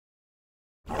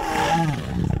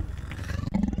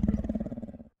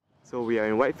So we are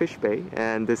in Whitefish Bay,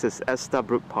 and this is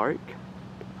Estabrook Park.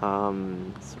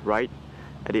 It's right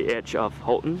at the edge of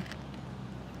Holton,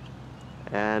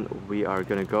 and we are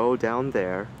gonna go down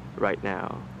there right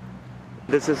now.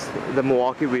 This is the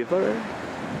Milwaukee River.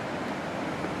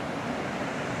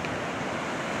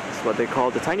 It's what they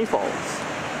call the Tiny Falls.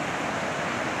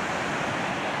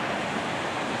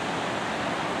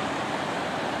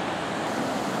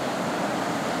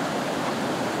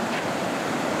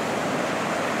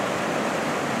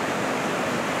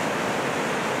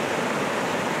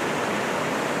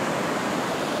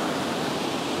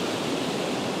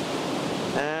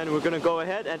 And we're gonna go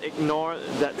ahead and ignore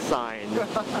that sign.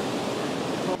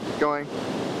 Going.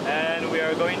 And we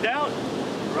are going down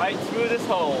right through this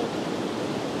hole.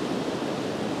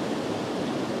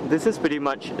 This is pretty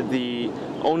much the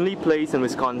only place in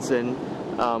Wisconsin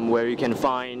where you can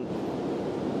find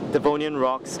Devonian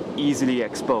rocks easily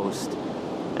exposed.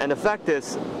 And the fact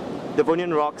is,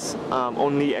 Devonian rocks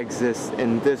only exist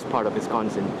in this part of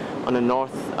Wisconsin, on the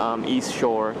northeast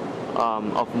shore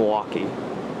of Milwaukee.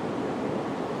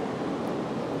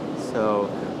 So,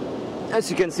 as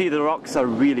you can see, the rocks are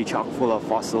really chock full of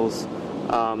fossils.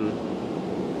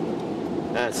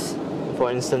 As for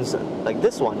instance, like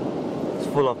this one, it's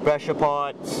full of pressure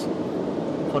pots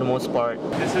for the most part.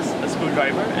 This is a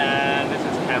screwdriver and this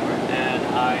is a hammer, and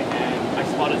I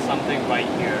spotted something right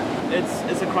here.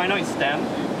 It's a crinoid stem.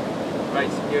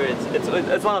 Right here,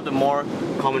 it's one of the more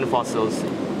common fossils.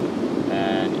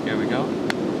 And here we go.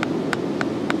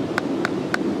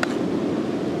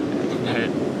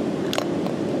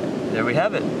 There we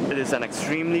have it. It is an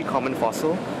extremely common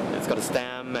fossil. It's got a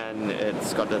stem and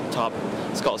it's got the top.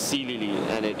 It's called sea lily,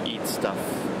 and it eats stuff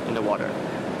in the water.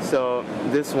 So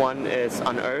this one is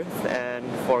unearthed, and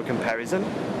for comparison,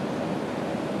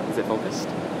 is it focused?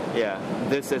 Yeah,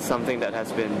 this is something that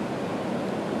has been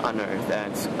unearthed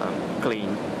and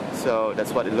cleaned. So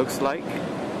that's what it looks like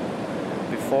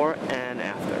before and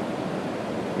after.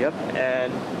 Yep,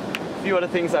 and a few other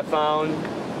things I found.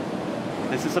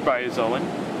 This is a bryozoan.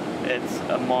 It's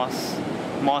a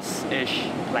moss-ish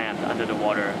plant under the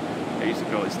water that used to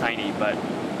grow. It's tiny, but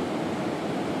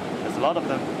there's a lot of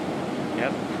them.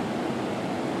 Yep.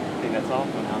 I think that's all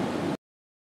for now.